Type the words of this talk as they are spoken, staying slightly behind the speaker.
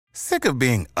Sick of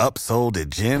being upsold at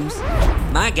gyms?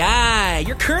 My guy,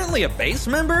 you're currently a base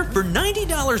member? For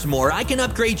 $90 more, I can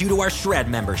upgrade you to our Shred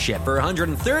membership. For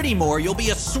 $130 more, you'll be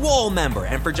a Swole member.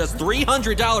 And for just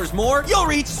 $300 more, you'll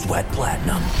reach Sweat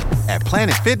Platinum. At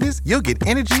Planet Fitness, you'll get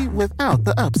energy without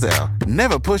the upsell.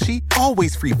 Never pushy,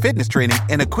 always free fitness training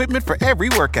and equipment for every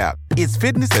workout. It's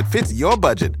fitness that fits your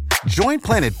budget. Join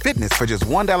Planet Fitness for just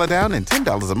 $1 down and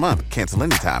 $10 a month. Cancel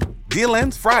anytime. Deal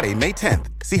ends Friday, May 10th.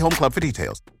 See Home Club for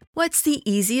details. What's the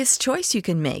easiest choice you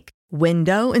can make?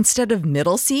 Window instead of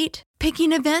middle seat?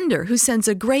 Picking a vendor who sends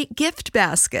a great gift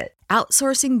basket?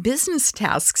 Outsourcing business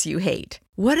tasks you hate?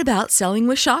 What about selling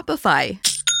with Shopify?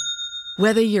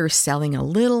 Whether you're selling a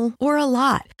little or a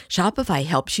lot, Shopify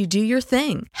helps you do your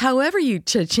thing, however you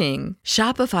cha-ching.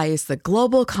 Shopify is the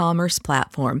global commerce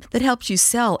platform that helps you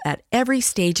sell at every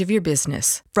stage of your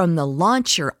business. From the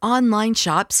launch your online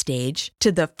shop stage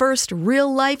to the first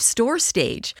real-life store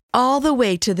stage, all the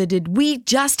way to the did we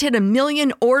just hit 1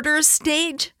 million orders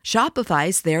stage.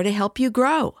 Shopify's there to help you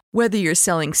grow. Whether you're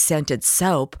selling scented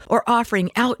soap or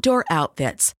offering outdoor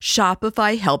outfits,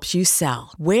 Shopify helps you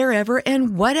sell. Wherever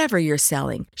and whatever you're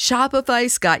selling,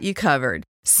 Shopify's got you covered.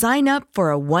 Sign up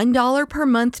for a $1 per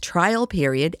month trial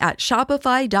period at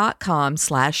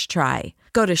shopify.com/try.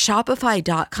 Go to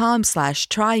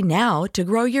shopify.com/try now to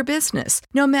grow your business,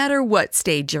 no matter what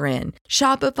stage you're in.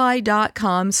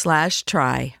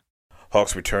 Shopify.com/try.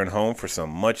 Hawks return home for some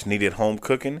much-needed home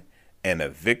cooking and a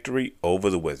victory over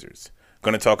the Wizards.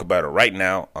 Going to talk about it right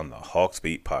now on the Hawks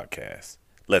Beat podcast.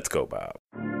 Let's go, Bob.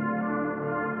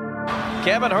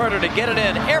 Kevin Huerter to get it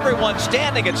in. Everyone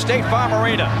standing at State Farm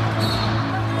Arena.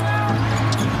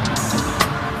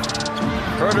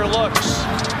 Huerter looks.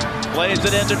 Plays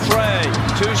it into Trey.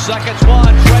 2 seconds,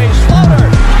 one. Trey's floater.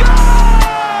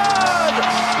 Good!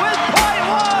 With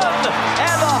 .1!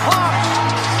 And the Hawks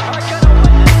are going to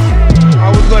win this game. I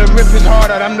was going to rip his heart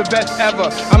out. I'm the best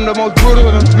ever. I'm the most brutal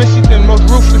and vicious and most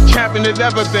ruthless champion there's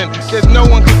ever been. There's no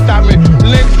one can stop me.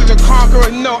 Lynch is a conqueror.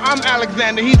 No, I'm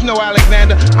Alexander. He's no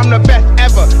Alexander. I'm the best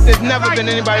ever. There's never been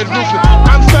anybody as ruthless.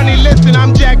 I'm Sonny Liston.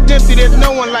 I'm Jack Dempsey. There's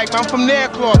no one like me. I'm from their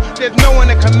claw. There's no one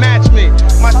that can match me.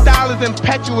 My style is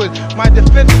impetuous. My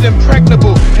defense is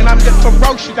impregnable. And I'm just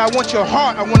ferocious. I want your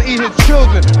heart. I want to eat his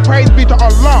children. Praise be to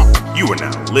Allah. You are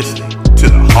now listening to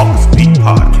the Hawks Beat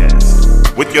podcast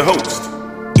with your host,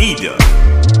 E-Dub.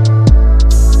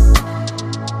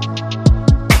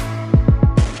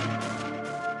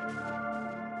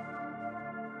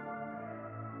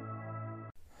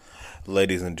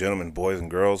 Ladies and gentlemen, boys and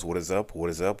girls, what is up? What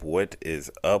is up? What is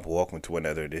up? Welcome to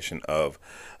another edition of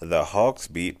the Hawks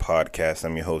Beat podcast.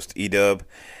 I'm your host, E-Dub,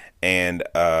 and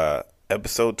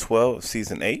episode 12,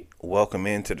 season 8. Welcome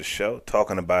into the show,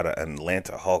 talking about an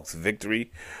Atlanta Hawks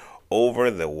victory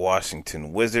over the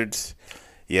Washington Wizards.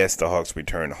 Yes, the Hawks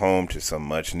returned home to some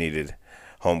much-needed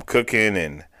home cooking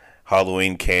and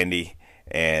Halloween candy.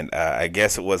 And I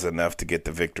guess it was enough to get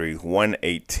the victory,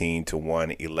 118 to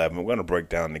 111. We're going to break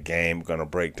down the game. We're going to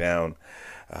break down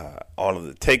all of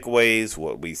the takeaways,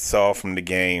 what we saw from the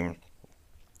game,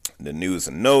 the news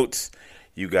and notes.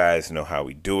 You guys know how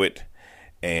we do it.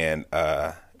 And,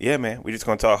 yeah, man, we're just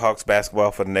going to talk Hawks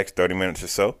basketball for the next 30 minutes or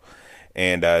so.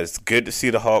 And it's good to see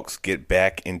the Hawks get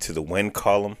back into the win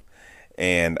column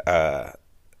and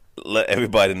let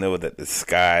everybody know that the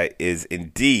sky is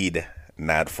indeed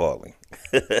not falling.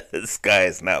 The sky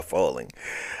is not falling.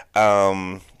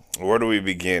 Where do we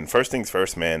begin? First things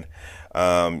first, man.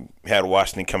 Had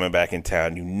Washington coming back in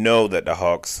town. You know that the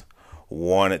Hawks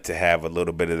wanted to have a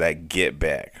little bit of that get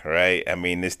back, right? I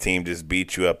mean, this team just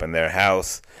beat you up in their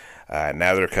house.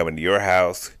 Now they're coming to your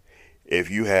house. If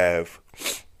you have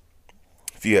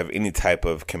any type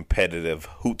of competitive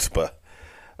chutzpah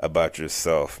about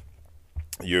yourself,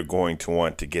 you're going to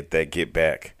want to get that get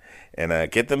back.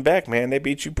 And get them back, man. They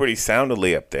beat you pretty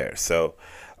soundly up there. So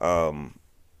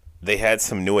they had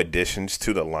some new additions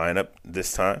to the lineup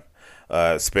this time.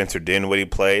 Spencer Dinwiddie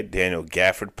played. Daniel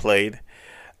Gafford played.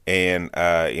 And,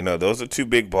 those are two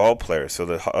big ball players. So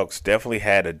the Hawks definitely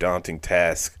had a daunting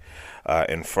task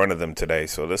in front of them today.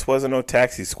 So this wasn't no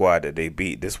taxi squad that they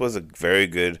beat. This was a very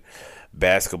good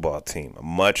basketball team, a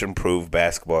much improved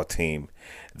basketball team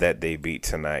that they beat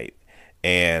tonight.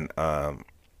 And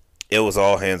it was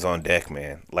all hands on deck,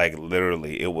 man. Like,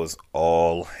 literally, it was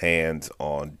all hands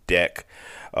on deck.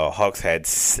 Hawks had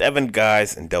 7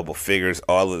 guys in double figures,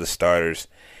 all of the starters.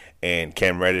 And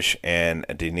Cam Reddish and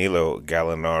Danilo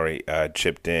Gallinari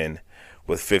chipped in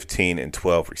with 15 and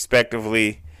 12,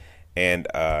 respectively. And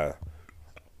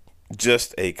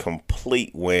just a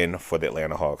complete win for the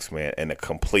Atlanta Hawks, man. And a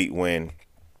complete win.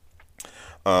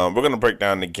 We're going to break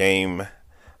down the game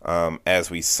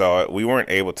as we saw it. We weren't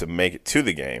able to make it to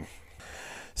the game.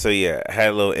 So, yeah, I had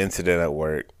a little incident at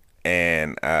work.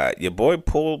 And your boy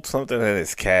pulled something in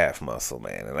his calf muscle,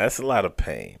 man. And that's a lot of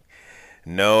pain.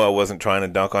 No, I wasn't trying to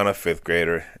dunk on a 5th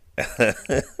grader.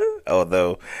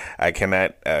 Although I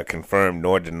cannot confirm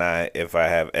nor deny if I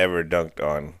have ever dunked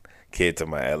on kids in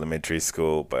my elementary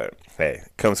school. But, hey,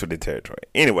 it comes with the territory.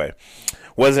 Anyway,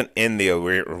 wasn't in the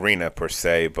arena per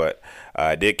se, but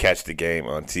I did catch the game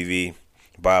on TV.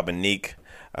 Bob and Neek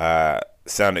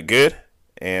sounded good.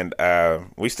 And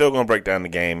we still going to break down the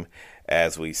game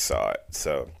as we saw it.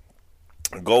 So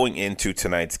going into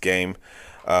tonight's game,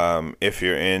 if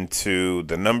you're into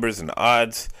the numbers and the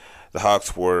odds, the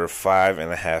Hawks were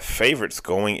 5.5 favorites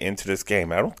going into this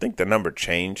game. I don't think the number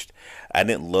changed. I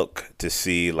didn't look to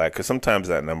see, because sometimes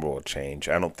that number will change.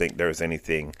 I don't think there's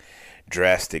anything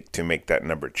drastic to make that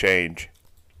number change.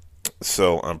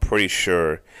 So I'm pretty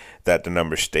sure that the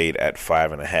number stayed at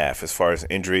 5.5. As far as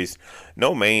injuries,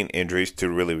 no main injuries to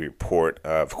really report.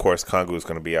 Of course, Kongu is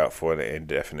going to be out for the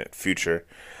indefinite future.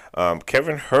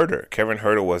 Kevin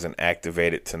Huerter wasn't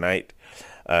activated tonight.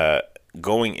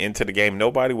 Going into the game,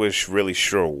 nobody was really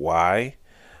sure why.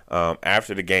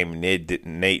 After the game,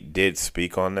 Nate did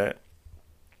speak on that.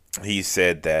 He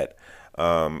said that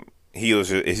he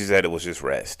said it was just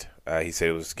rest. He said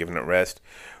it was giving it rest.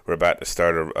 We're about to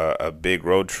start a big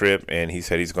road trip, and he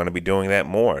said he's going to be doing that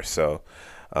more. So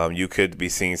you could be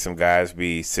seeing some guys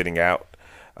be sitting out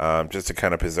just to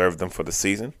kind of preserve them for the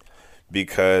season,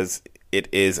 because it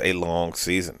is a long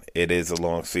season. It is a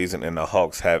long season, and the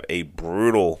Hawks have a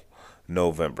brutal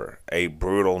November.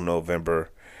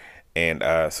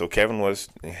 And so Kevin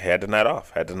had the night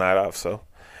off. So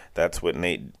that's what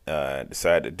Nate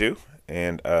decided to do,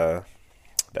 and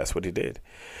that's what he did.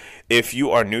 If you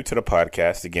are new to the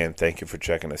podcast, again, thank you for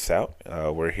checking us out.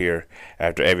 We're here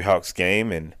after every Hawks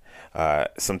game and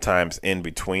sometimes in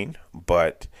between.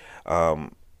 But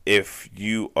if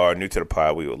you are new to the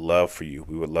pod, we would love for you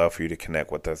to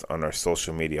connect with us on our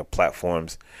social media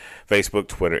platforms, Facebook,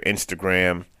 Twitter,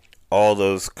 Instagram, all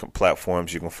those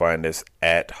platforms. You can find us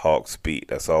at Hawks Beat.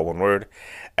 That's all one word,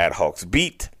 at Hawks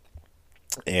Beat.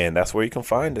 And that's where you can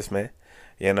find us, man.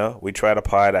 You know, we try to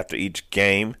pod after each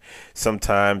game.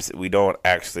 Sometimes we're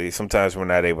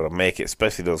not able to make it,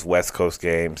 especially those West Coast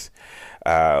games.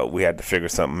 We had to figure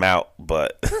something out,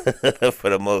 but for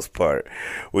the most part,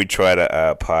 we try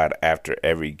to pod after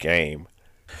every game.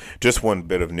 Just one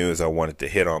bit of news I wanted to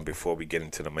hit on before we get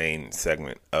into the main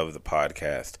segment of the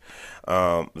podcast.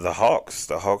 The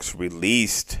Hawks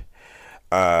released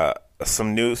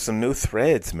some new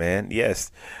threads, man.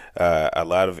 Yes. A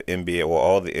lot of NBA,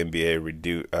 all the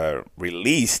NBA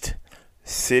released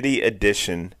City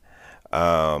Edition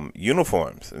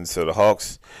uniforms. And so the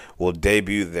Hawks will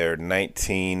debut their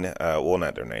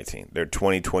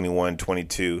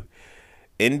 2021-22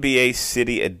 NBA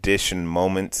City Edition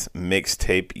Moments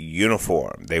mixtape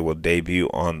uniform. They will debut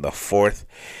on the 4th.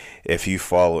 If you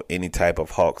follow any type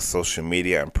of Hawks social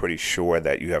media, I'm pretty sure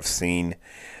that you have seen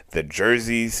the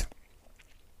jerseys.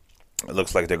 It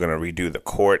looks like they're going to redo the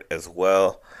court as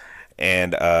well.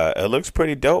 And it looks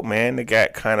pretty dope, man.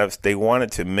 They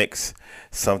wanted to mix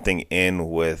something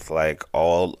in with like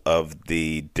all of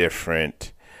the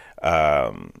different,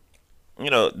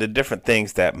 the different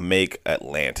things that make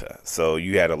Atlanta. So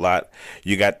you had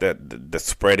you got the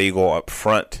spread eagle up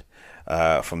front.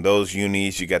 From those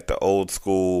unis, you got the old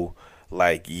school,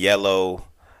 like yellow,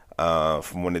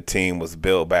 from when the team was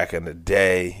built back in the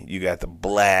day. You got the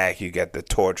black, you got the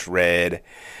torch red,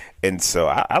 and so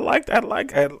I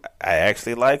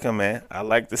actually like them, man. I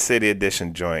like the City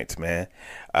Edition joints, man.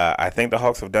 I think the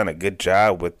Hawks have done a good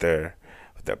job with their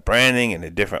branding and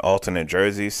the different alternate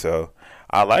jerseys. So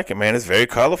I like it, man. It's very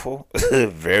colorful,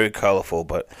 very colorful.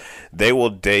 But they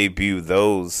will debut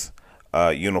those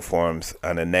uniforms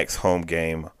on the next home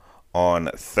game on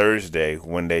Thursday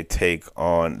when they take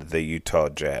on the Utah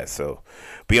Jazz. So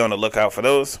be on the lookout for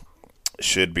those.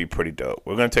 Should be pretty dope.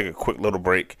 We're going to take a quick little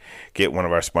break, get one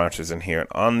of our sponsors in here. And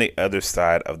on the other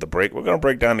side of the break, we're going to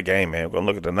break down the game, man. We're going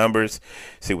to look at the numbers,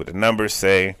 see what the numbers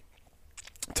say,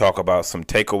 talk about some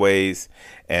takeaways,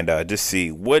 and just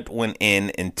see what went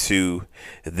into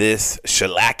this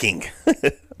shellacking.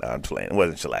 No, I'm playing. It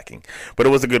wasn't shellacking, but it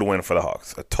was a good win for the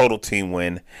Hawks, a total team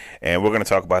win. And we're going to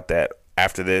talk about that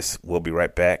after this. We'll be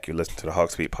right back. You're listening to the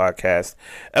Hawks Beat Podcast,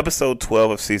 episode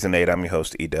 12 of season 8. I'm your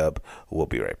host, E-Dub. We'll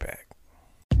be right back.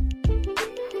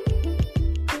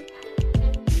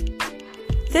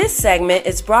 This segment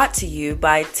is brought to you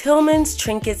by Tillman's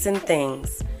Trinkets and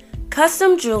Things.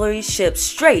 Custom jewelry shipped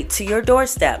straight to your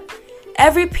doorstep.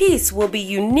 Every piece will be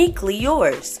uniquely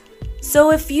yours.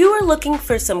 So if you are looking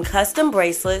for some custom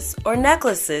bracelets or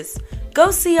necklaces,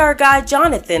 go see our guy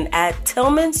Jonathan at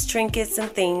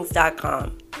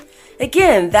TillmansTrinketsandThings.com.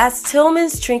 Again, that's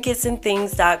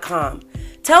TillmansTrinketsandThings.com.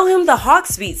 Tell him the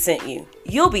Hawks Beat sent you.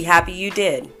 You'll be happy you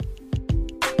did.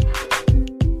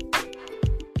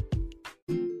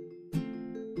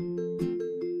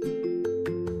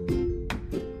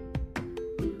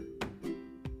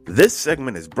 This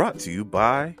segment is brought to you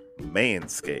by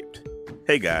Manscaped.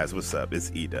 Hey guys, what's up?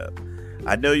 It's E-Dub.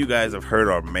 I know you guys have heard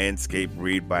our Manscaped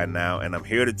read by now, and I'm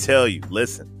here to tell you,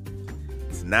 listen,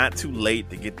 it's not too late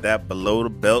to get that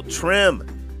below-the-belt trim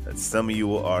that some of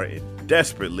you are in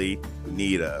desperately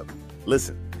need of.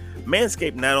 Listen,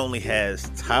 Manscaped not only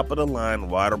has top-of-the-line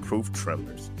waterproof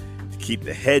trimmers to keep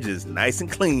the hedges nice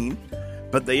and clean,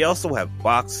 but they also have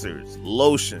boxers,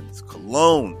 lotions,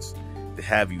 colognes to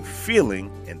have you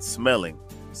feeling and smelling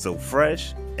so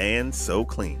fresh and so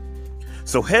clean.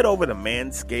 So head over to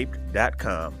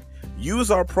manscaped.com,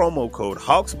 use our promo code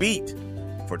HawksBeat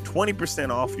for 20%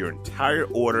 off your entire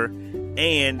order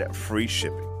and free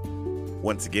shipping.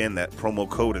 Once again, that promo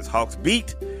code is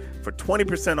HawksBeat for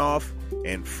 20% off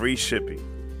and free shipping.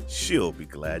 She'll be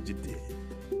glad you did.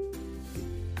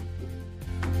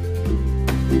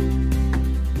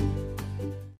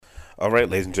 All right,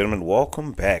 ladies and gentlemen,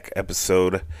 welcome back.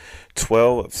 Episode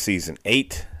 12 of Season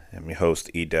 8. I'm your host,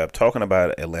 E-Dub, talking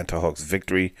about Atlanta Hawks'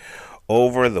 victory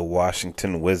over the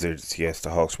Washington Wizards. Yes, the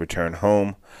Hawks return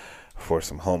home for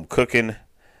some home cooking,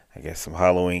 I guess some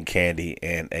Halloween candy,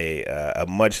 and a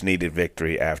much-needed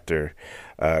victory after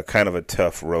kind of a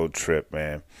tough road trip,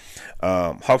 man.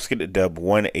 Hawks get the dub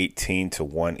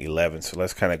 118-111. So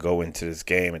let's kind of go into this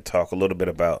game and talk a little bit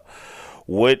about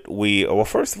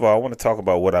first of all, I want to talk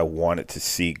about what I wanted to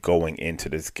see going into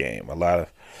this game. A lot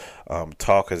of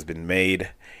talk has been made,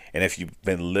 and if you've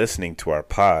been listening to our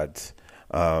pods,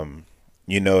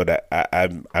 you know that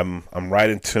I'm right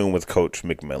in tune with Coach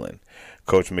McMillan.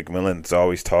 Coach McMillan is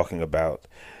always talking about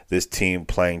this team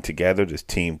playing together, this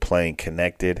team playing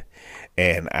connected,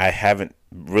 and I haven't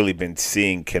really been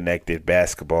seeing connected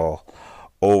basketball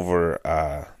over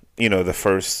the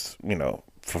first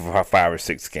 5 or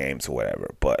 6 games or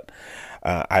whatever. But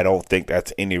I don't think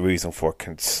that's any reason for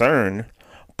concern.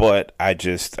 But I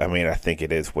think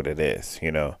it is what it is.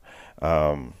 You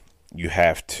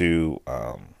have to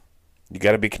you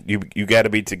got to be together.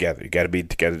 You got to be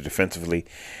together defensively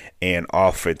and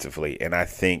offensively. And I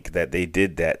think that they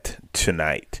did that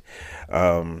tonight.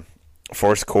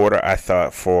 First quarter, I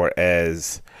thought for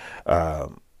as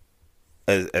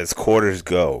quarters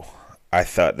go, I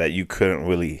thought that you couldn't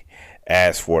really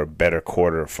ask for a better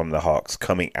quarter from the Hawks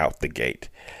coming out the gate.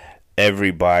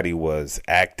 Everybody was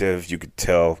active. You could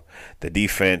tell the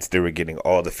defense, they were getting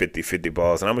all the 50-50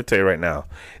 balls. And I'm going to tell you right now,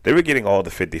 they were getting all the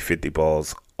 50-50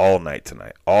 balls all night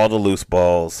tonight. All the loose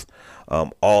balls,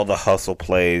 all the hustle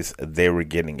plays, they were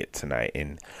getting it tonight.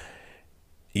 And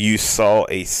you saw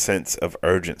a sense of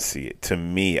urgency. To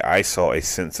me, I saw a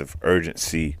sense of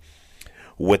urgency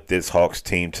with this Hawks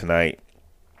team tonight.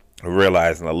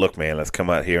 Realizing, look, man, let's come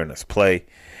out here and let's play.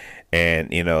 And,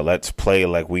 let's play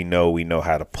like we know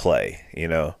how to play,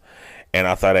 And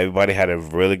I thought everybody had a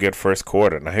really good first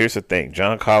quarter. Now, here's the thing.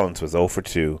 John Collins was 0 for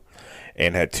 2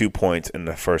 and had 2 points in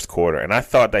the first quarter. And I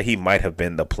thought that he might have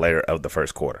been the player of the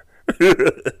first quarter. He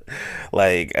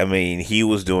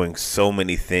was doing so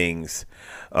many things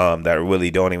that really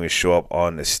don't even show up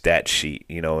on the stat sheet,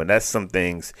 and that's some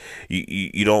things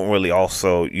you don't really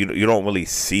you don't really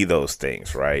see those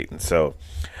things, right? And so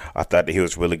I thought that he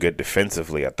was really good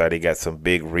defensively. I thought he got some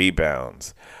big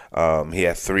rebounds. He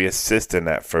had 3 assists in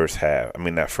that first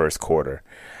quarter.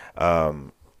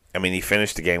 He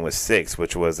finished the game with 6,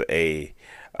 which was a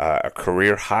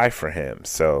career high for him.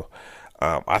 So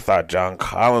I thought John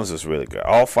Collins was really good.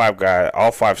 All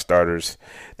 5 starters.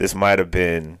 This might have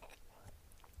been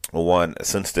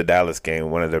since the Dallas game,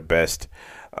 one of their best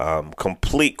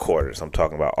complete quarters. I'm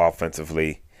talking about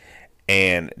offensively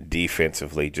and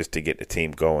defensively, just to get the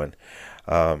team going.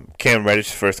 Cam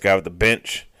Reddish, first guy with the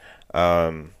bench,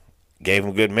 gave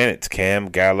him good minutes. Cam,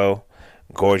 Gallo,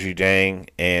 Gorgie Dang,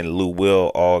 and Lou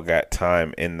Will all got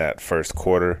time in that first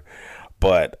quarter.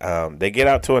 But they get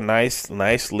out to a nice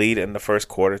lead in the first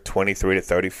quarter,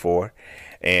 23-34.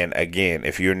 And again,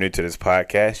 if you're new to this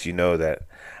podcast, you know that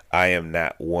I am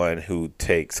not one who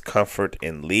takes comfort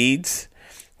in leads.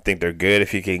 I think they're good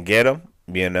if you can get them,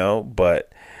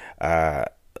 but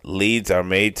leads are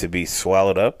made to be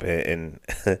swallowed up, and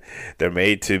they're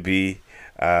made to be,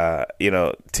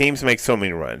 teams make so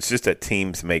many runs. It's just that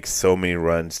teams make so many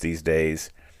runs these days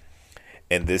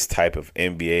in this type of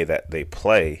NBA that they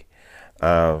play.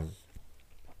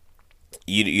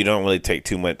 you don't really take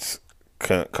too much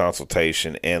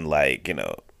consultation in, like,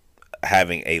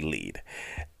 having a lead,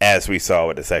 as we saw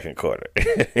with the second quarter.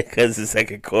 Because the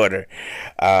second quarter,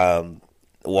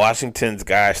 Washington's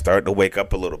guys started to wake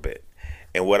up a little bit.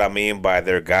 And what I mean by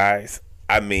their guys,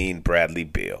 I mean Bradley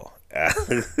Beal.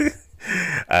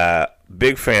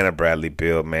 Big fan of Bradley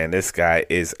Beal, man. This guy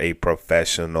is a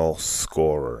professional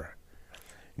scorer.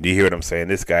 Do you hear what I'm saying?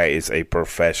 This guy is a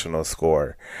professional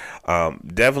scorer.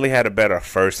 Definitely had a better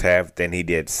first half than he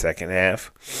did second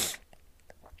half.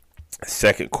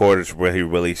 Second quarter is where he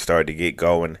really started to get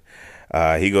going.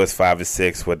 He goes 5 of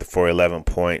 6 for 11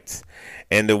 points.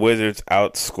 And the Wizards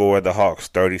outscored the Hawks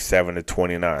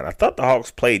 37-29. I thought the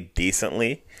Hawks played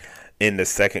decently in the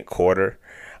second quarter.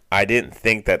 I didn't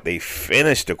think that they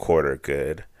finished the quarter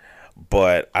good,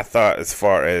 but I thought, as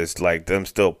far as like them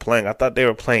still playing, I thought they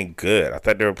were playing good. I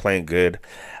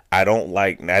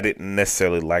didn't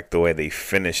necessarily like the way they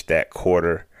finished that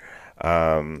quarter.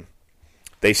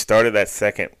 They started that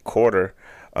second quarter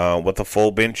with a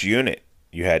full bench unit.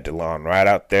 You had DeLon Wright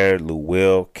out there, Lou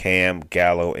Will, Cam,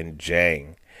 Gallo, and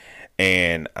Jang.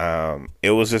 And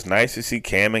it was just nice to see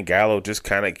Cam and Gallo just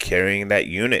kind of carrying that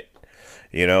unit,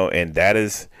 and that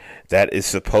is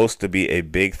supposed to be a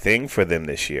big thing for them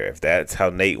this year. If that's how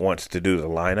Nate wants to do the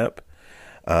lineup,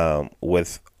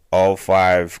 with all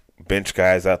 5 bench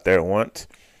guys out there at once,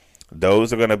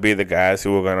 those are going to be the guys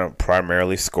who are going to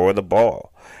primarily score the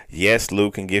ball. Yes,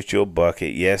 Lou can get you a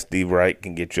bucket. Yes, D. Wright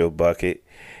can get you a bucket.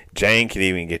 Jane can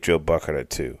even get you a bucket or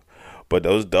 2. But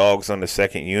those dogs on the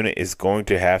second unit is going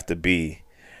to have to be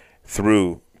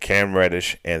through Cam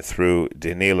Reddish and through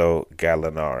Danilo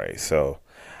Gallinari. So,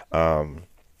 I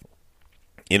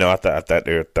thought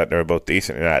they were both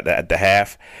decent. And at the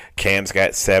half, Cam's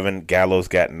got 7, Gallo's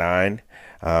got 9.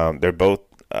 They're both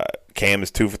Cam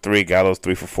is 2 for 3, Gallo's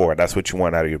 3 for 4. That's what you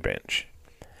want out of your bench.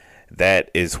 That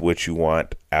is what you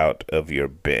want out of your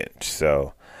bench.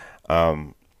 So,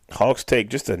 Hawks take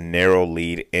just a narrow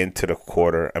lead into the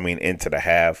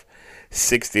half,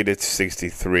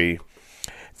 60-63.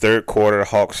 Third quarter,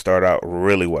 Hawks start out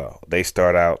really well. They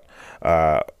start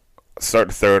the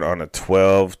third on a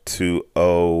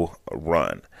 12-0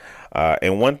 run.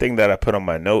 And one thing that I put on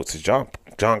my notes is John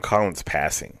Collins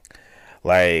passing.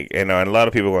 And a lot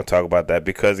of people are going to talk about that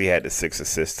because he had the 6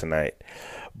 assists tonight.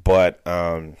 But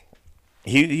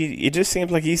it just seems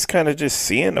like he's kind of just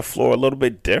seeing the floor a little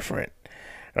bit different.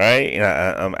 Right?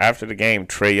 After the game,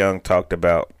 Trae Young talked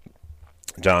about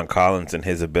John Collins and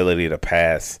his ability to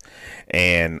pass,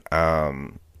 and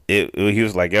he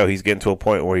was like, he's getting to a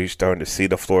point where he's starting to see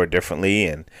the floor differently,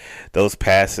 and those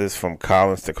passes from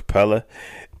Collins to Capella,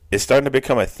 it's starting to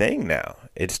become a thing now.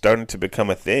 It's starting to become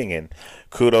a thing, and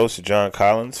kudos to John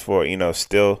Collins for,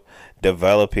 still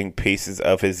developing pieces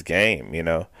of his game,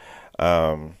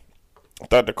 I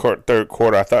thought the third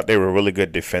quarter, I thought they were really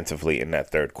good defensively in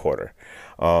that third quarter.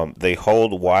 They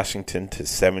hold Washington to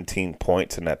 17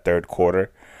 points in that third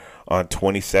quarter on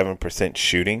 27%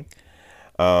 shooting.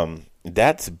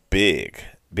 That's big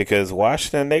because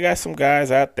Washington, they got some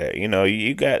guys out there.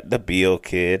 You got the Beal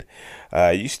kid.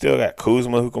 You still got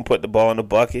Kuzma who can put the ball in the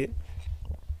bucket.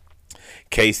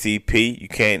 KCP, you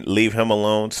can't leave him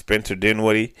alone. Spencer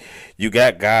Dinwiddie. You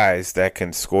got guys that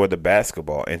can score the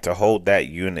basketball. And to hold that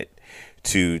unit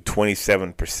to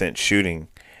 27% shooting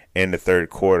in the third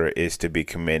quarter is to be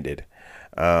commended.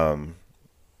 Now,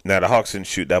 the Hawks didn't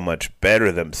shoot that much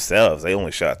better themselves. They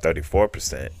only shot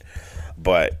 34%.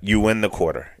 But you win the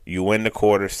quarter.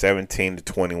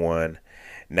 17-21.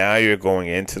 Now you're going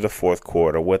into the fourth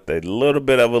quarter with a little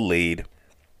bit of a lead.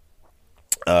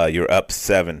 You're up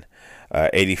 7,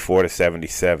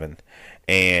 84-77.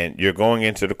 And you're going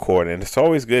into the quarter. And it's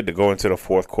always good to go into the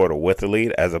fourth quarter with a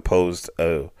lead as opposed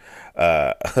to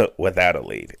without a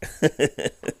lead.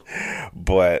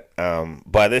 But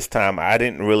by this time, I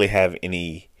didn't really have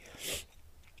any.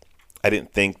 I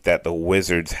didn't think that the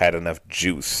Wizards had enough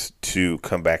juice to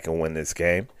come back and win this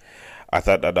game. I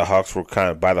thought that the Hawks were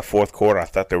by the fourth quarter, I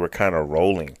thought they were kind of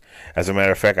rolling. As a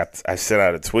matter of fact, I sent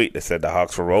out a tweet that said the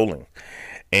Hawks were rolling.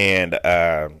 And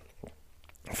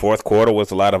fourth quarter was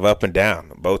a lot of up and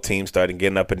down. Both teams started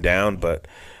getting up and down, but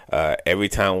every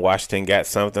time Washington got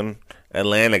something,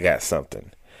 Atlanta got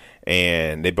something.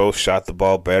 And they both shot the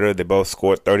ball better. They both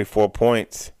scored 34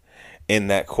 points in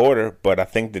that quarter. But I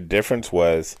think the difference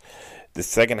was the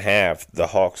second half, the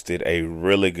Hawks did a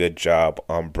really good job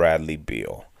on Bradley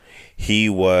Beal. He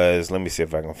was, let me see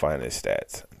if I can find his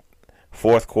stats.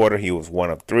 Fourth quarter, he was 1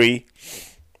 of 3.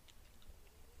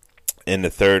 In the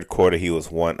third quarter, he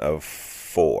was 1 of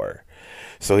 4.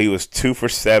 So he was 2 for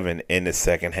 7 in the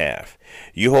second half.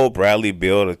 You hold Bradley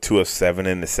Beal to 2 of 7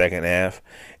 in the second half,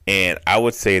 And I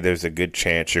would say there's a good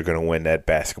chance you're going to win that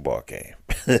basketball game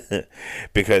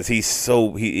because he's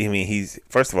so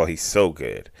first of all, he's so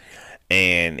good,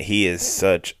 and he is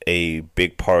such a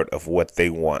big part of what they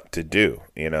want to do.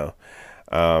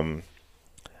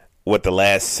 With the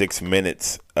last 6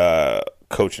 minutes,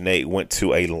 Coach Nate went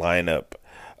to a lineup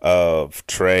of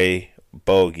Trey,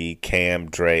 Bogey,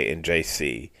 Cam, Dre, and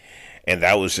JC, and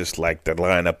that was just like the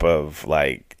lineup of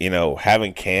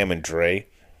having Cam and Dre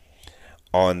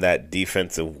on that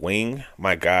defensive wing.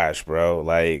 My gosh, bro,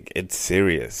 it's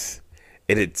serious.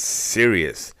 It's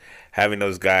serious having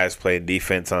those guys play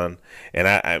defense on. And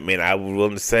I was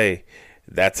willing to say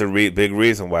that's a big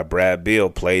reason why Brad Beal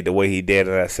played the way he did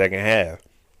in that second half.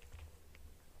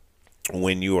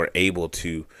 When you are able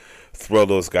to throw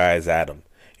those guys at him,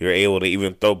 you're able to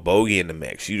even throw Bogey in the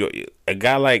mix. A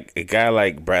guy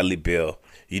like Bradley Beal,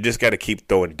 you just got to keep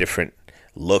throwing different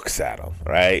looks at him,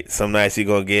 right? Some nights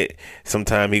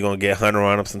sometime he gonna get Hunter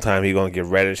on him, sometime he gonna get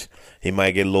Reddish, he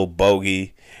might get a little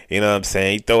Bogey, you know what I'm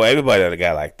saying? You throw everybody at a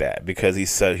guy like that because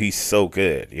he's so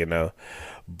good,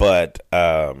 But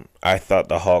I thought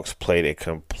the Hawks played a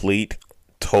complete,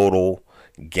 total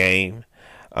game.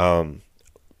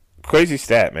 Crazy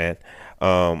stat, man.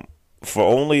 For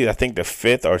only, I think, the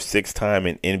 5th or 6th time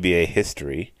in NBA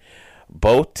history,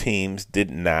 both teams did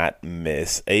not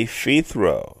miss a free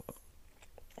throw.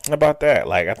 How about that?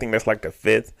 I think that's like the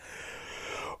 5th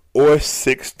or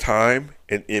 6th time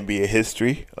in NBA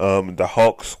history. The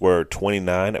Hawks were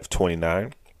 29 of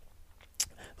 29.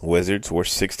 Wizards were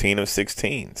 16 of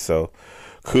 16. So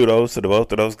kudos to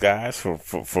both of those guys for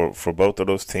both of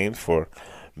those teams for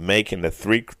making the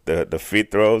free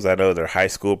throws. I know their high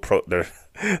school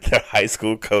high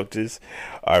school coaches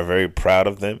are very proud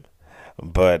of them.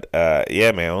 But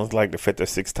yeah, man, it was like the 5th or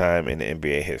 6th time in the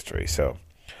NBA history. So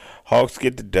Hawks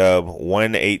get the dub,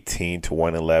 118 to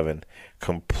 111.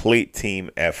 Complete team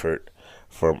effort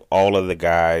from all of the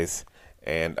guys.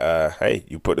 And, hey,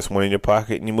 you put this one in your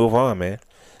pocket and you move on, man.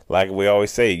 Like we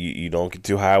always say, you don't get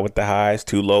too high with the highs,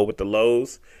 too low with the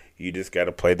lows. You just got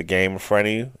to play the game in front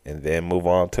of you and then move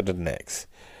on to the next.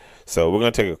 So we're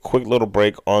going to take a quick little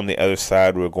break. On the other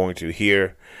side, we're going to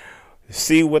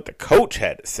see what the coach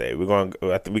had to say. We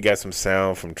got some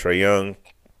sound from Trae Young,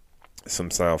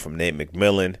 some sound from Nate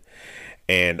McMillan,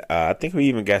 and I think we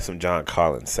even got some John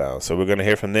Collins sound. So we're going to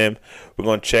hear from them. We're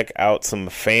going to check out some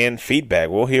fan feedback.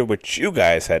 We'll hear what you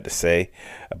guys had to say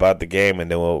about the game, and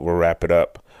then we'll wrap it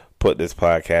up, put this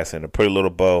podcast in a pretty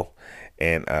little bow,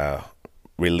 and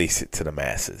release it to the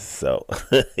masses. So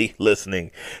you're listening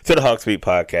to the Hawks Beat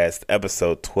Podcast,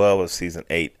 episode 12 of season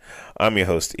 8. I'm your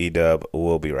host, E-Dub.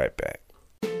 We'll be right back.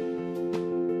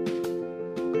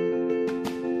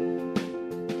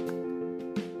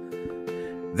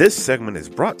 This segment is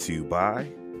brought to you by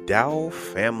Dow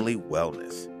Family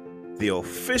Wellness, the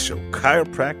official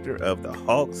chiropractor of the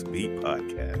Hawks Beat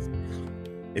Podcast.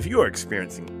 If you are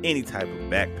experiencing any type of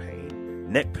back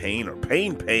pain, neck pain, or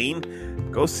pain,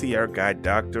 go see our guy,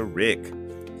 Dr. Rick.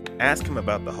 Ask him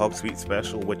about the Hawks Beat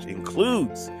special, which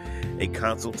includes a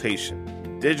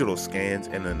consultation, digital scans,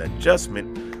 and an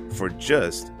adjustment for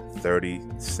just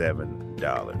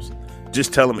 $37.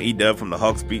 Just tell him E-Dub from the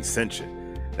Hawks Beat sent you.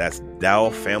 That's Dow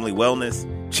Family Wellness.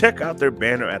 Check out their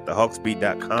banner at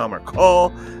thehawksbeat.com or call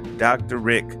Dr.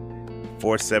 Rick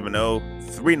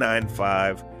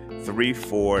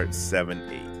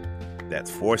 470-395-3478. That's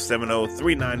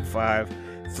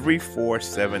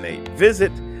 470-395-3478.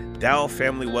 Visit Dow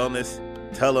Family Wellness.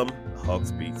 Tell them the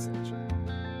Hawks Beat sent you.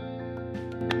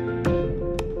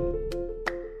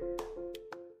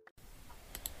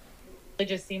 It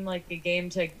just seemed like a game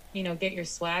to, get your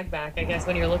swag back. I guess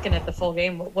when you're looking at the full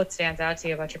game, what stands out to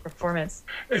you about your performance?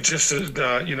 It just, it's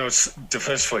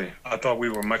defensively. I thought we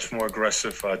were much more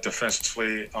aggressive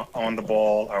defensively on the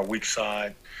ball. Our weak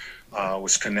side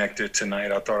was connected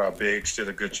tonight. I thought our bigs did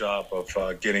a good job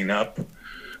of getting up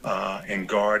and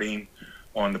guarding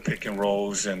on the pick and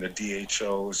rolls and the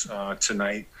DHOs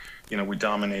tonight. We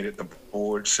dominated the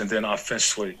boards. And then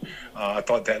offensively, I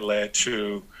thought that led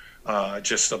to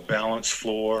just a balanced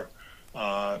floor.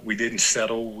 We didn't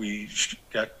settle.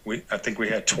 I think we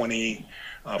had 20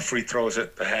 free throws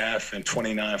at the half and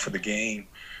 29 for the game.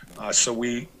 So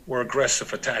we were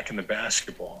aggressive attacking the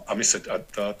basketball.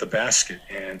 The basket.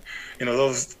 And,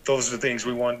 those are the things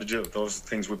we wanted to do. Those are the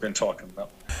things we've been talking about.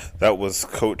 That was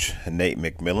Coach Nate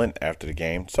McMillan after the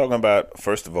game, talking about,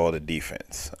 first of all, the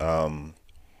defense.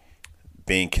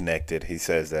 Being connected. He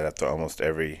says that after almost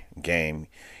every game,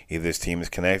 either this team is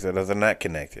connected or they're not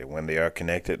connected. When they are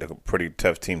connected, they're a pretty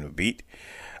tough team to beat.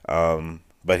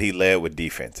 But he led with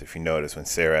defense. If you notice, when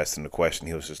Sarah asked him the question,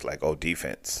 he was just like, oh,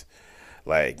 defense.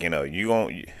 Like, you're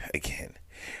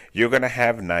going to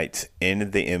have nights in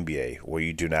the NBA where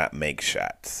you do not make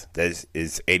shots. That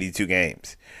is 82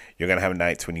 games. You're going to have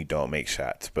nights when you don't make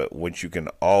shots. But what you can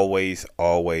always,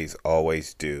 always,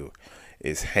 always do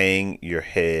is hang your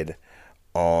head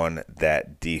on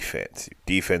that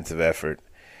defensive effort.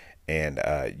 And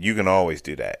you can always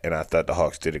do that. And I thought the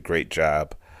Hawks did a great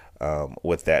job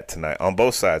with that tonight on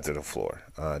both sides of the floor,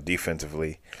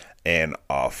 defensively and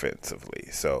offensively.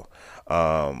 So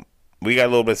we got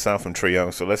a little bit of sound from Trae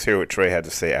Young. So let's hear what Trae had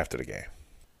to say after the game.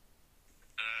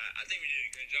 I think we did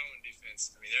a good job on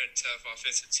defense. I mean, they're a tough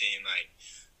offensive team,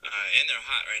 and they're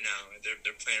hot right now.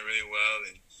 They're playing really well,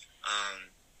 and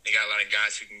they got a lot of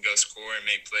guys who can go score and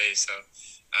make plays. So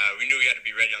we knew we had to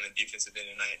be ready on the defensive end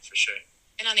tonight for sure.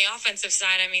 And on the offensive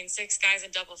side, I mean, 6 guys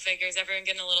in double figures, everyone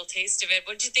getting a little taste of it.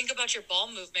 What did you think about your ball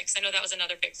movement? Because I know that was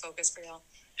another big focus for y'all.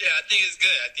 Yeah, I think it's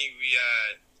good. I think we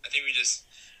just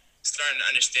starting to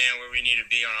understand where we need to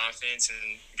be on offense,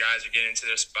 and guys are getting into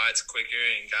their spots quicker,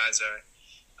 and guys are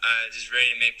just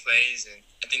ready to make plays. And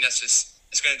I think it's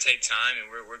going to take time, and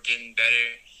we're getting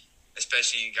better.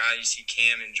 Especially guys, you see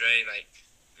Cam and Dre,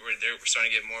 we're starting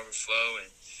to get more of a flow,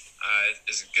 and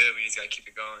it's good. We just got to keep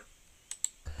it going.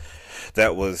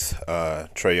 That was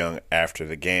Trae Young after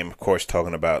the game, of course,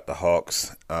 talking about the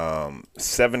Hawks.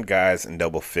 7 guys in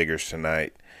double figures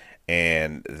tonight,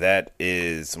 and that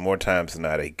is more times than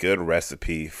not a good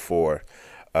recipe for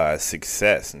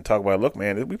success. And talk about, look,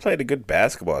 man, we played a good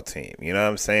basketball team. You know what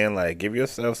I'm saying? Like, give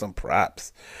yourself some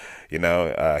props. He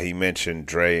mentioned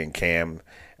Dre and Cam.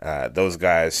 Those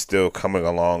guys still coming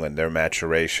along in their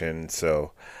maturation.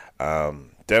 So,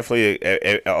 definitely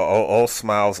all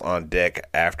smiles on deck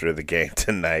after the game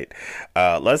tonight.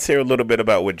 Let's hear a little bit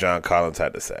about what John Collins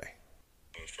had to say.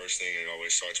 First thing, it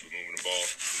always starts with moving the ball,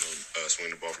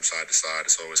 swinging the ball from side to side.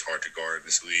 It's always hard to guard in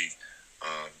this league.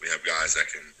 We have guys that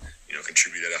can,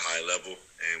 contribute at a high level,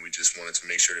 and we just wanted to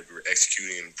make sure that we were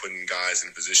executing and putting guys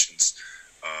in positions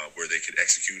where they could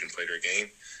execute and play their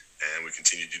game. And we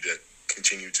continue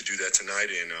to do that tonight.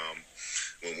 And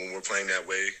when we're playing that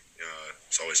way,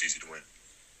 it's always easy to win.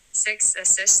 6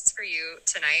 assists for you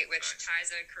tonight, which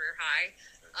ties a career high.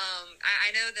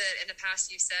 I know that in the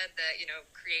past you said that,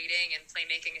 creating and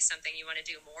playmaking is something you want to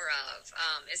do more of.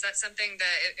 Is that something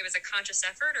that it was a conscious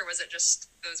effort, or was it just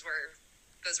those were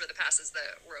the passes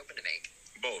that were open to make?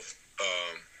 Both.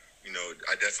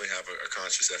 I definitely have a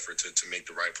conscious effort to make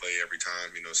the right play every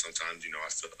time. Sometimes, I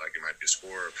feel like it might be a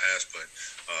score or a pass, but,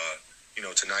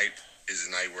 tonight is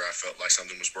a night where I felt like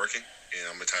something was working, and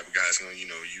I'm the type of guy that's going to,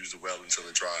 use the well until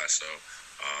it dries. So,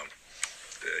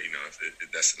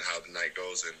 if that's how the night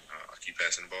goes, and I'll keep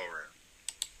passing the ball around.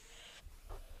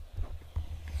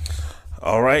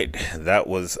 All right, that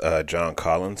was John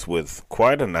Collins with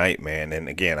quite a night, man. And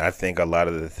again, I think a lot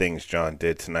of the things John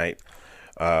did tonight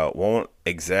won't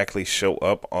exactly show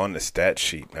up on the stat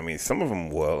sheet. I mean, some of them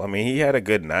will. I mean, he had a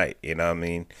good night,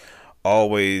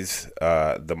 Always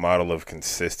the model of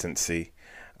consistency.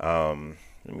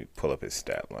 Let me pull up his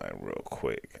stat line real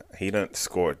quick. He didn't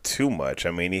score too much.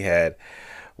 I mean, he had,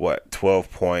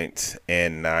 12 points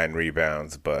and 9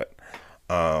 rebounds, but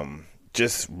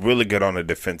just really good on the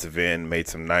defensive end, made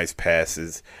some nice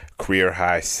passes, career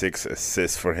high 6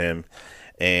 assists for him,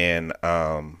 and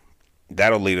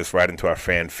that'll lead us right into our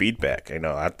fan feedback.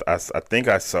 I think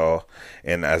I saw,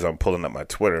 and as I'm pulling up my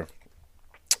Twitter,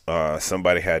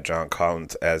 somebody had John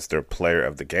Collins as their player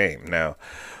of the game. Now,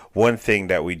 one thing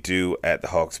that we do at the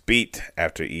Hawks Beat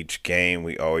after each game,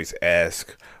 we always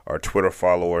ask our Twitter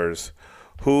followers,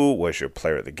 who was your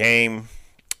player of the game?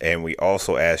 And we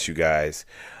also ask you guys,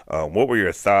 what were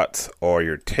your thoughts or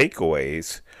your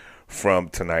takeaways from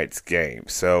tonight's game?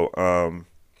 So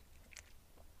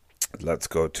let's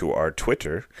go to our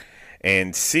Twitter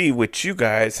and see what you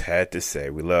guys had to say.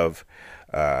 We love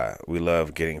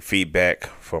getting feedback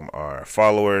from our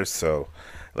followers, so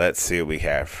let's see what we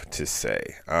have to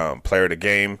say. Player of the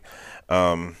game,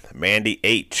 Mandy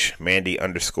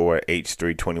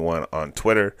 _H321 on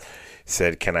Twitter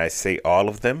said, "Can I say all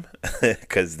of them?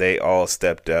 Because they all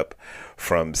stepped up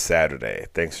from Saturday."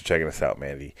 Thanks for checking us out,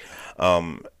 Mandy.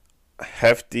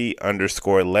 Hefty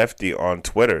 _Lefty on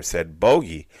Twitter said,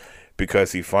 "Bogey,"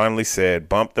 because he finally said,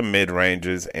 "Bump the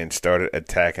mid-ranges," and started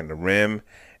attacking the rim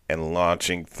and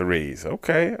launching threes.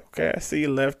 Okay, I see you,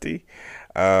 Lefty.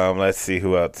 Let's see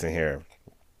who else in here.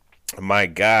 My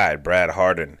guy, Brad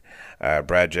Harden,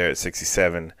 Brad Jarrett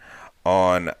 67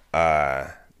 on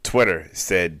Twitter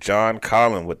said, "John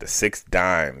Collins with the 6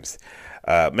 dimes."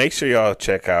 Make sure y'all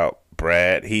check out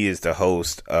Brad. He is the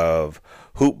host of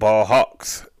Hoop Ball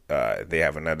Hawks. They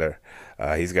have another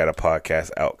He's got a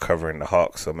podcast out covering the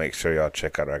Hawks, so make sure y'all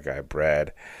check out our guy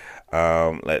Brad.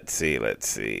 Let's see.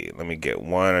 Let me get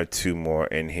one or two more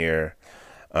in here.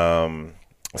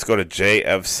 Let's go to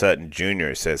J.F. Sutton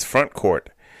Jr. It says front court.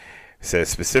 It says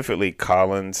specifically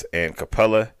Collins and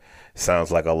Capella.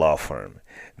 Sounds like a law firm.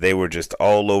 They were just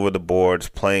all over the boards,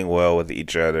 playing well with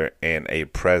each other, and a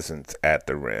presence at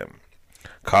the rim.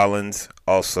 Collins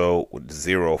also with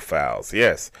 0 fouls.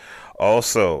 Yes,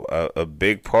 also a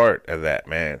big part of that,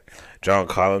 man. John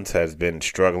Collins has been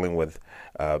struggling with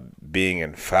being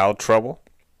in foul trouble,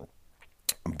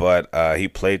 but he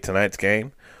played tonight's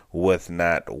game with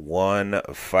not 1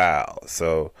 foul.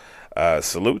 So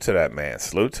salute to that man.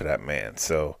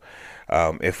 So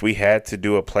if we had to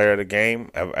do a player of the game,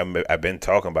 I've been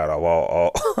talking about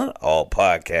all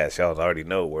podcasts. Y'all already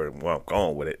know where I'm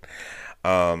going with it.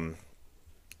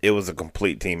 It was a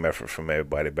complete team effort from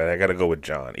everybody, but I got to go with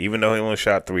John. Even though he only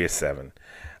shot 3 of 7,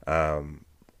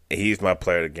 he's my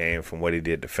player of the game from what he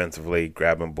did defensively,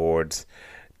 grabbing boards,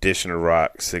 dishing the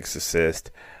rock, 6 assists.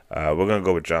 We're going to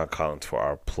go with John Collins for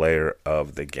our player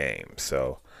of the game.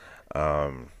 So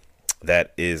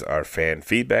that is our fan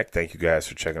feedback. Thank you guys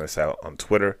for checking us out on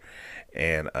Twitter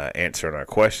and answering our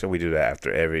question. We do that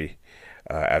after every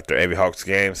Hawks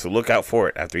game, so look out for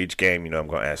it. After each game, I'm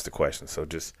going to ask the question. So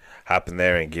just hop in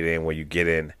there and get in where you get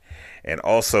in. And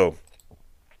also,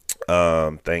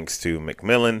 thanks to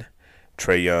McMillan,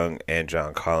 Trae Young, and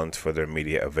John Collins for their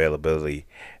media availability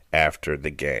after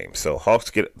the game. So Hawks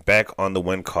get back on the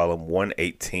win column,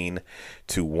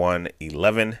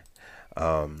 118-111.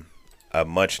 A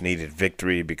much-needed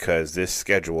victory because this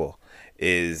schedule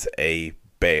is a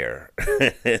bear.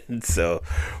 So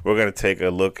we're going to take a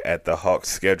look at the Hawks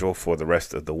schedule for the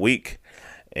rest of the week,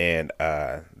 and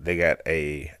they got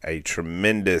a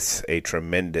tremendous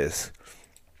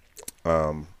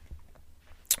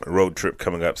road trip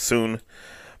coming up soon.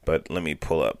 But let me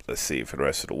pull up, let's see, for the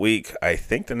rest of the week. I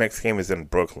think the next game is in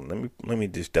Brooklyn. Let me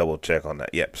just double check on that.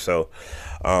 Yep. So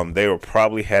they will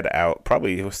probably head out,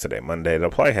 what's today, Monday. They'll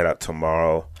probably head out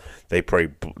tomorrow. They play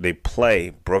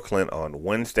Brooklyn on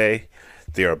Wednesday.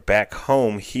 They are back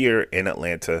home here in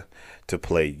Atlanta to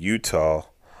play Utah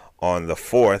on the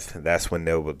 4th. That's when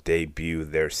they will debut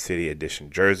their City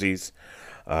Edition jerseys.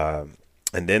 And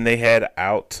then they head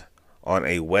out on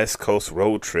a West Coast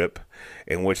road trip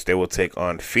in which they will take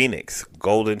on Phoenix,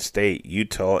 Golden State,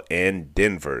 Utah, and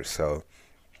Denver. So,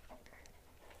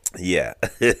 yeah,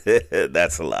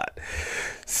 that's a lot.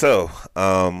 So,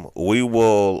 I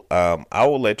will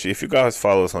let you, if you guys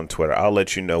follow us on Twitter, I'll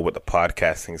let you know what the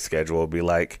podcasting schedule will be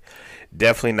like.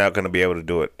 Definitely not going to be able to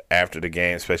do it after the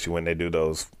game, especially when they do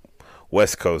those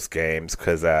West Coast games,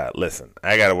 because, listen,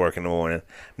 I got to work in the morning.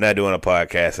 I'm not doing a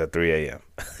podcast at 3 a.m.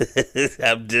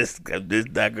 I'm just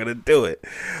not going to do it.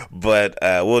 But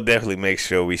we'll definitely make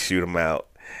sure we shoot them out,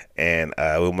 and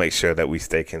we'll make sure that we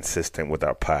stay consistent with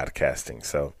our podcasting.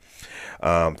 So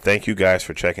thank you guys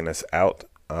for checking us out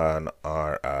on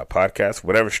our podcast.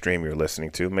 Whatever stream you're listening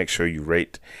to, make sure you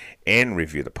rate and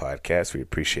review the podcast. We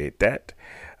appreciate that.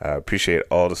 Appreciate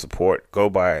all the support. Go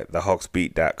by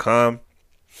thehawksbeat.com.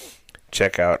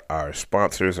 Check out our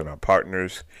sponsors and our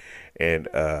partners, and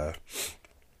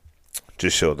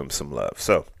just show them some love.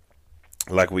 So,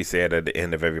 like we said at the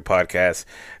end of every podcast,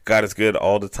 God is good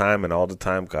all the time, and all the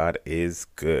time God is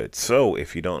good. So,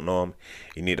 if you don't know him,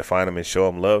 you need to find him and show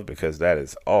him love, because that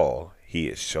is all he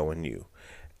is showing you.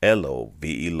 LOVE,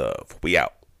 love. We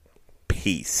out.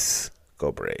 Peace.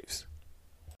 Go Braves.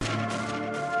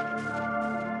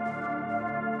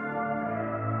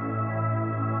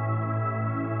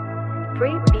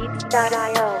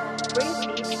 Freebeats.io.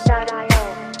 Freebeats.io.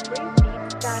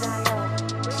 Freebeats.io.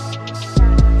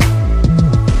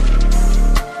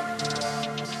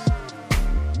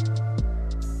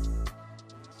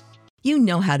 You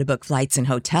know how to book flights and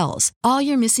hotels. All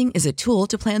you're missing is a tool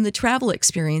to plan the travel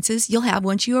experiences you'll have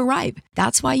once you arrive.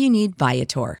 That's why you need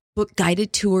Viator. Book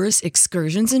guided tours,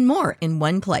 excursions, and more in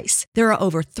one place. There are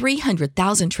over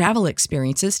 300,000 travel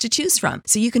experiences to choose from,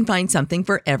 so you can find something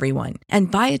for everyone. And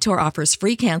Viator offers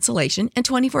free cancellation and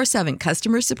 24/7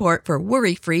 customer support for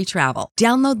worry-free travel.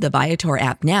 Download the Viator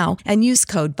app now and use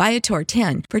code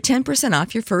Viator10 for 10%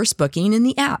 off your first booking in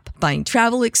the app. Find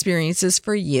travel experiences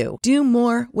for you. Do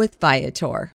more with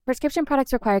Viator. Prescription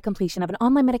products require completion of an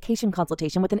online medication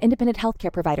consultation with an independent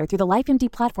healthcare provider through the LifeMD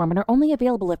platform and are only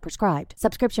available if prescribed.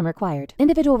 Subscription required.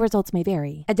 Individual results may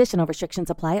vary. Additional restrictions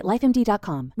apply at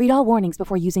lifemd.com. Read all warnings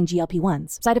before using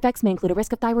GLP-1s. Side effects may include a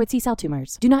risk of thyroid C-cell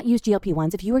tumors. Do not use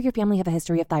GLP-1s if you or your family have a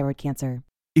history of thyroid cancer.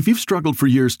 If you've struggled for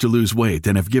years to lose weight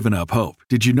and have given up hope,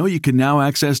 did you know you can now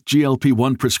access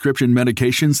GLP-1 prescription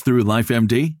medications through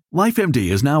LifeMD? LifeMD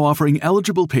is now offering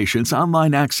eligible patients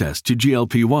online access to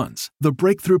GLP-1s, the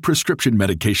breakthrough prescription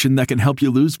medication that can help you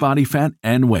lose body fat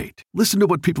and weight. Listen to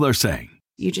what people are saying.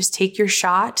 You just take your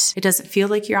shot. It doesn't feel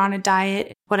like you're on a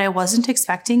diet. What I wasn't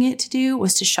expecting it to do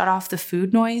was to shut off the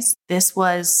food noise. This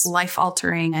was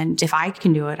life-altering, and if I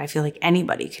can do it, I feel like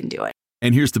anybody can do it.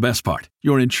 And here's the best part.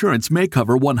 Your insurance may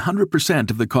cover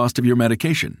 100% of the cost of your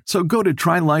medication. So go to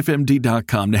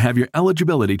TryLifeMD.com to have your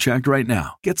eligibility checked right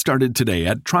now. Get started today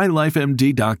at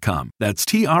TryLifeMD.com. That's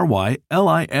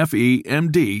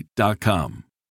TryLifeMD.com.